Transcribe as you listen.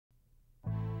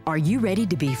Are you ready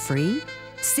to be free?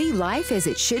 See life as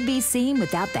it should be seen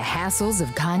without the hassles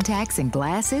of contacts and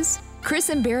glasses?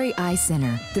 Christenbury Eye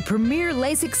Center, the premier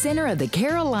LASIK center of the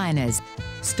Carolinas.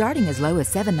 Starting as low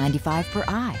as $7.95 per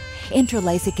eye,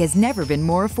 Intra-LASIK has never been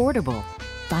more affordable.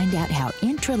 Find out how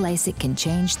Intra-LASIK can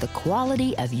change the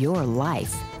quality of your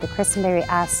life. The Christenbury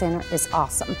Eye Center is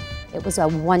awesome. It was a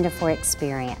wonderful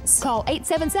experience. Call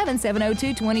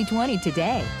 877-702-2020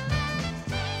 today.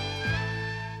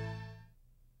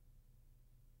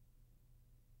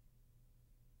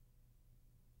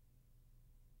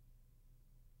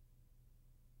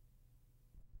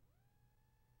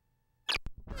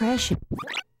 Precious.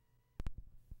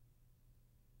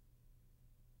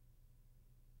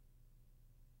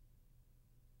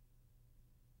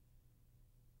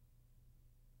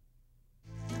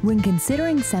 When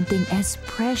considering something as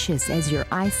precious as your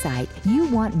eyesight, you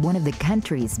want one of the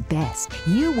country's best.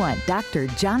 You want Dr.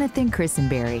 Jonathan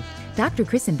Christenbury. Dr.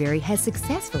 Christenbury has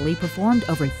successfully performed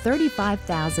over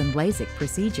 35,000 LASIK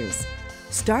procedures.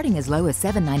 Starting as low as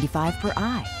 $7.95 per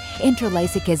eye,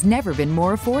 Intra-LASIK has never been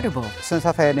more affordable. Since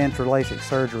I've had Intra-LASIK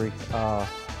surgery,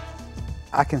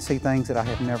 I can see things that I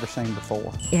have never seen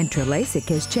before. Intra-LASIK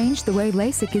has changed the way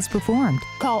LASIK is performed.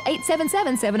 Call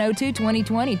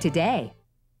 877-702-2020 today.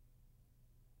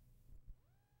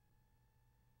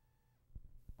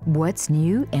 What's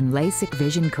new in LASIK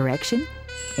vision correction?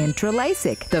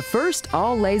 Intra-LASIK, the first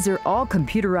all-laser,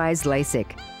 all-computerized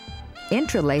LASIK.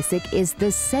 Intra-LASIK is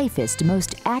the safest,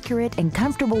 most accurate, and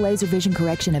comfortable laser vision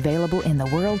correction available in the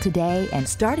world today, and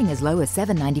starting as low as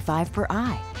 $7.95 per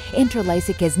eye.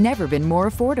 Intra-LASIK has never been more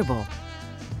affordable.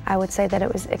 I would say that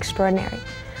it was extraordinary.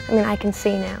 I mean, I can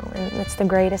see now, and it's the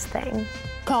greatest thing.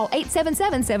 Call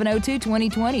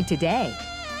 877-702-2020 today.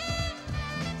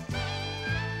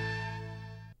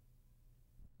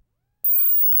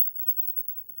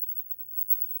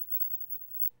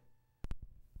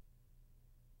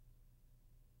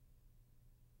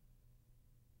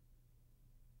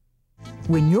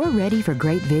 When you're ready for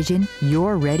great vision,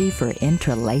 you're ready for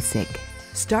Intra-LASIK.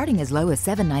 Starting as low as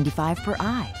 $7.95 per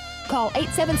eye. Call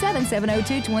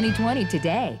 877-702-2020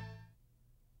 today.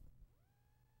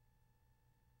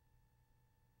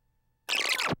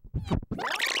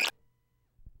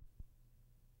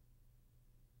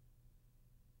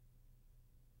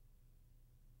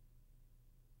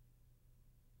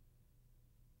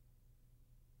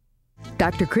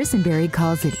 Dr. Christenbury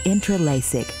calls it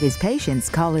Intra-LASIK. His patients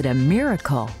call it a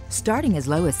miracle. Starting as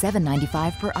low as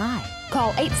 $7.95 per eye.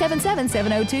 Call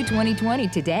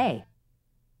 877-702-2020 today.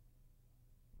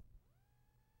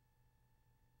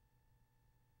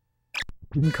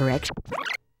 Correction.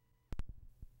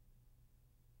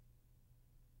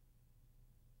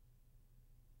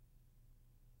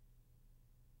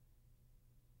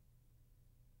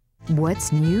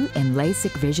 What's new in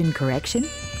LASIK vision correction?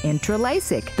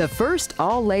 Intra-LASIK, the first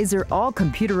all-laser,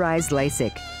 all-computerized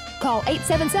LASIK. Call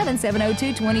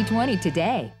 877-702-2020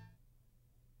 today.